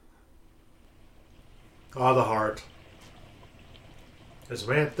The heart. As a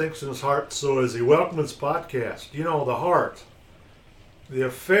man thinks in his heart, so is he. Welcome to this podcast. You know, the heart. The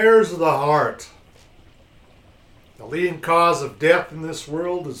affairs of the heart. The leading cause of death in this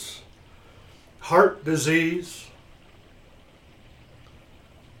world is heart disease.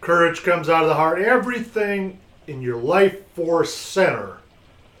 Courage comes out of the heart. Everything in your life force center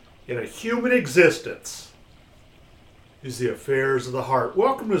in a human existence is the affairs of the heart.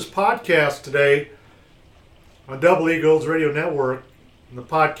 Welcome to this podcast today on Double Eagles Radio Network, in the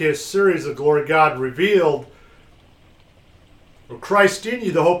podcast series of Glory God Revealed, or Christ in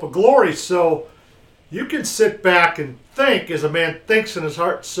you, the hope of glory. So you can sit back and think, as a man thinks in his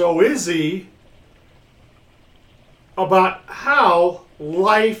heart, so is he, about how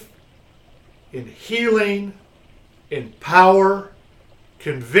life in healing, in power,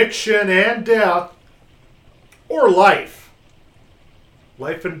 conviction, and death, or life.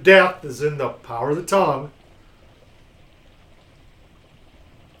 Life and death is in the power of the tongue.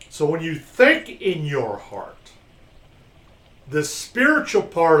 So when you think in your heart, the spiritual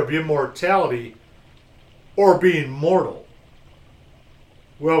part of immortality or being mortal,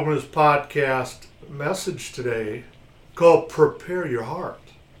 welcome to this podcast message today called Prepare Your Heart.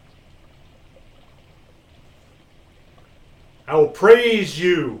 I will praise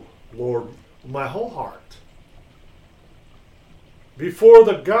you, Lord, with my whole heart. Before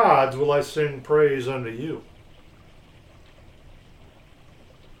the gods will I sing praise unto you.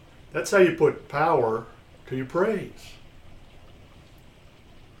 That's how you put power to your praise.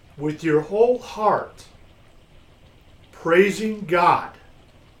 With your whole heart, praising God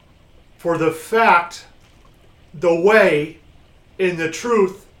for the fact, the way, and the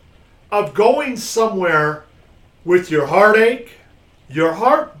truth of going somewhere with your heartache, your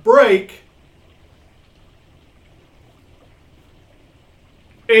heartbreak,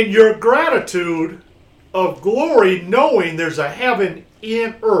 and your gratitude of glory, knowing there's a heaven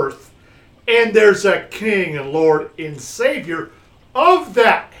in earth, and there's a King and Lord and Savior of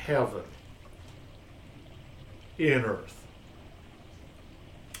that heaven in earth.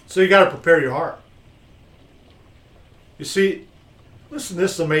 So you got to prepare your heart. You see, listen to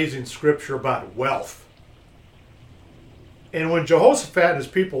this amazing scripture about wealth. And when Jehoshaphat and his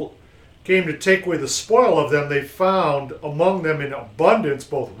people came to take away the spoil of them, they found among them in abundance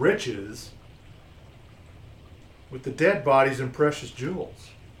both riches with the dead bodies and precious jewels,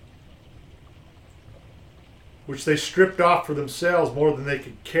 which they stripped off for themselves more than they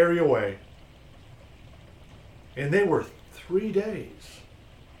could carry away. And they were 3 days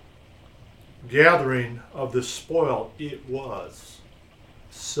gathering of the spoil. It was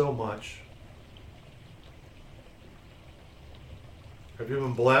so much. Have you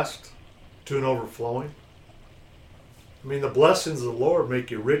been blessed to an overflowing? I mean, the blessings of the Lord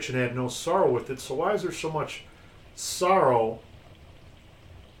make you rich and add no sorrow with it. So why is there so much sorrow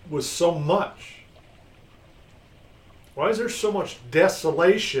with so much? Why is there so much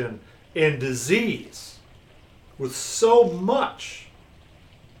desolation and disease with so much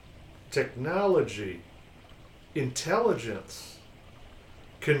technology, intelligence,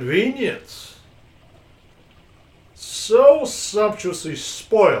 convenience, so sumptuously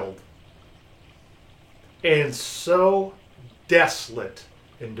spoiled and so desolate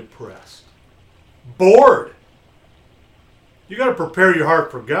and depressed, bored? You got to prepare your heart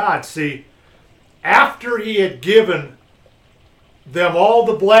for God. See, after he had given them all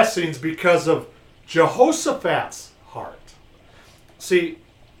the blessings because of Jehoshaphat's heart, see,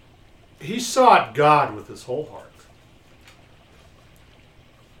 he sought God with his whole heart.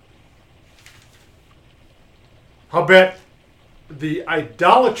 I'll bet the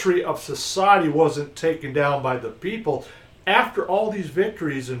idolatry of society wasn't taken down by the people after all these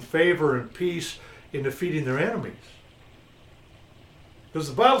victories in favor and peace in defeating their enemies. Because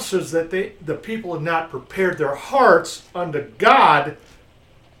the Bible says that the people had not prepared their hearts unto God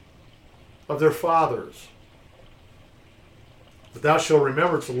of their fathers. But thou shalt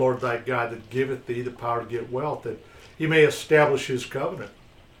remember it's the Lord thy God that giveth thee the power to get wealth, that he may establish his covenant,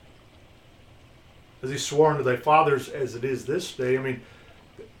 as he swore unto thy fathers, as it is this day. I mean,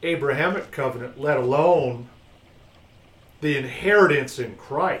 the Abrahamic covenant, let alone the inheritance in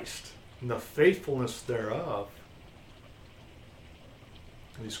Christ and the faithfulness thereof.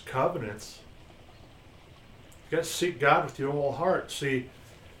 These covenants, you got to seek God with your whole heart. See,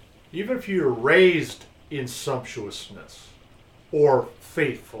 even if you're raised in sumptuousness or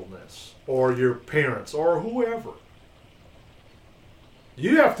faithfulness, or your parents, or whoever,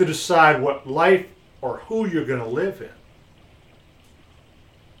 you have to decide what life or who you're going to live in.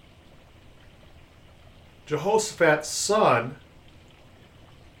 Jehoshaphat's son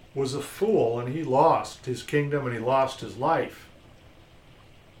was a fool, and he lost his kingdom and he lost his life.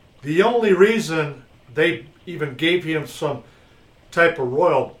 The only reason they even gave him some type of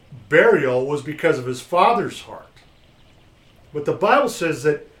royal burial was because of his father's heart. But the Bible says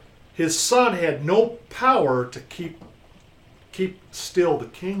that his son had no power to keep still the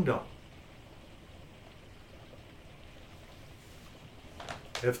kingdom.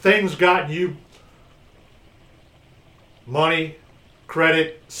 If things gotten you money,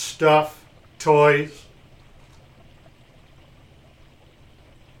 credit, stuff, toys,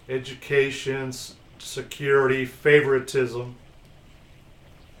 education, security, favoritism,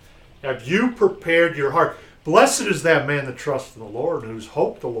 have you prepared your heart? Blessed is that man that trusts in the Lord and whose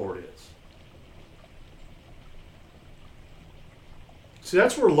hope the Lord is. See,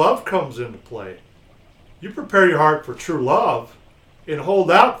 that's where love comes into play. You prepare your heart for true love and hold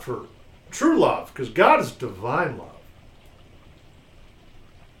out for true love, because God is divine love.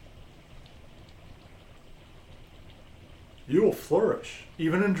 You will flourish,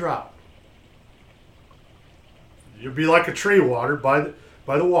 even in drought. You'll be like a tree watered by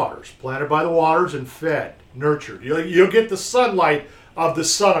the waters, planted by the waters and fed, nurtured. You'll get the sunlight of the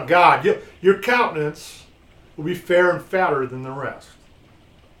Son of God. Your countenance will be fair and fatter than the rest.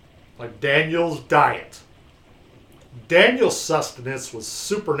 Like Daniel's diet. Daniel's sustenance was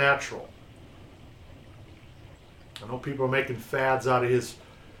supernatural. I know people are making fads out of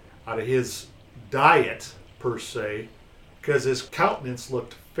his diet, per se, because his countenance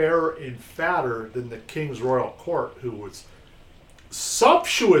looked fairer and fatter than the king's royal court, who was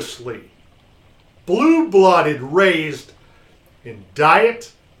sumptuously blue-blooded, raised in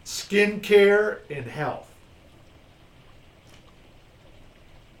diet, skin care, and health.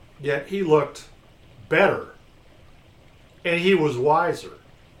 Yet he looked better, and he was wiser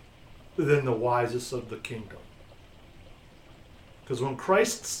than the wisest of the kingdom. Because when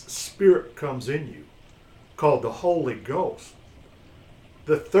Christ's Spirit comes in you, called the Holy Ghost,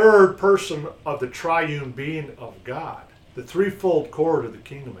 the third person of the triune being of God, the threefold cord of the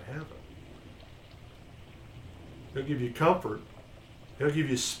kingdom of heaven, he'll give you comfort, he'll give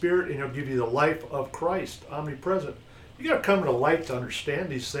you spirit, and he'll give you the life of Christ, omnipresent. You got to come to light to understand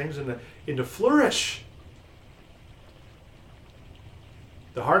these things and to flourish.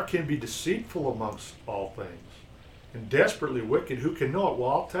 The heart can be deceitful amongst all things and desperately wicked. Who can know it?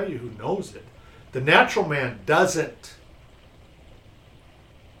 Well, I'll tell you who knows it. The natural man doesn't.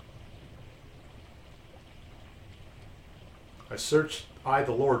 I,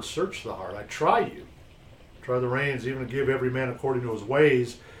 the Lord, search the heart. I try you. Try the reins, even to give every man according to his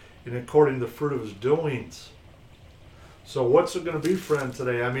ways and according to the fruit of his doings. So what's it going to be, friend,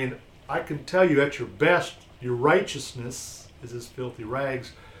 today? I mean, I can tell you at your best, your righteousness is as filthy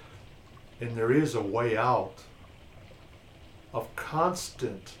rags, and there is a way out of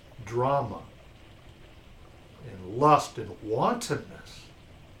constant drama and lust and wantonness.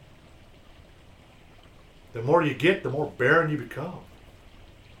 The more you get, the more barren you become.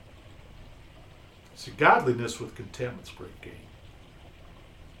 See, godliness with contentment's great gain.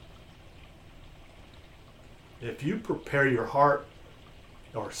 If you prepare your heart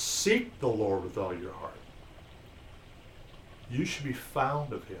or seek the Lord with all your heart, you should be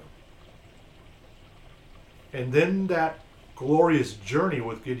found of him. And then that glorious journey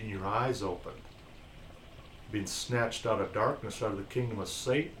with getting your eyes opened, being snatched out of darkness, out of the kingdom of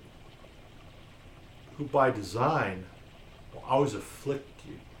Satan, who by design will always afflict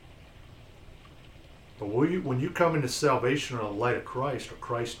you. But when you come into salvation or the light of Christ, or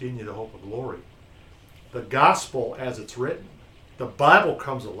Christ in you, the hope of glory, the gospel as it's written, the Bible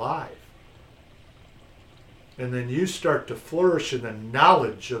comes alive. And then you start to flourish in the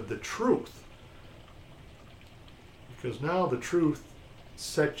knowledge of the truth. Because now the truth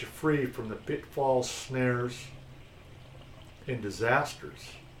sets you free from the pitfalls, snares, and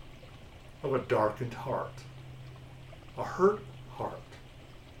disasters of a darkened heart, a hurt heart,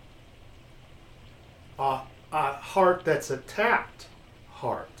 a heart that's attacked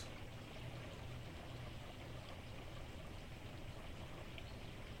heart.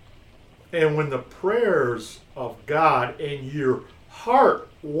 And when the prayers of God and your heart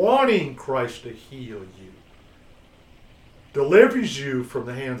wanting Christ to heal you delivers you from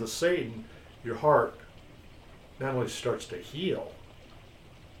the hands of Satan, your heart not only starts to heal,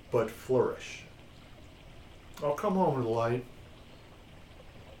 but flourish. Oh, come home to the light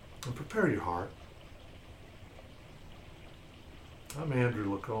and prepare your heart. I'm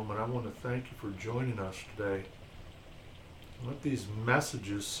Andrew LaCombe, and I want to thank you for joining us today. Let these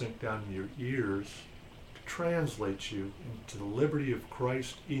messages sink down in your ears to translate you into the liberty of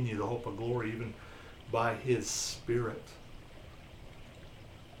Christ in you, the hope of glory, even by his Spirit.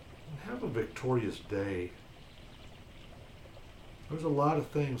 have a victorious day. There's a lot of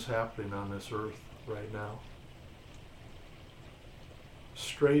things happening on this earth right now.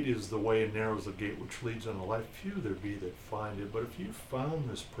 Straight is the way and narrow is the gate which leads unto life. Few there be that find it. But if you found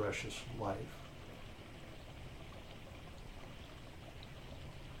this precious life,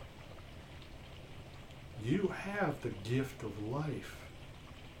 you have the gift of life.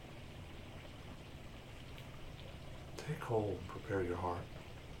 Take hold and prepare your heart.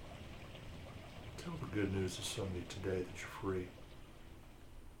 Tell the good news of somebody today that you're free.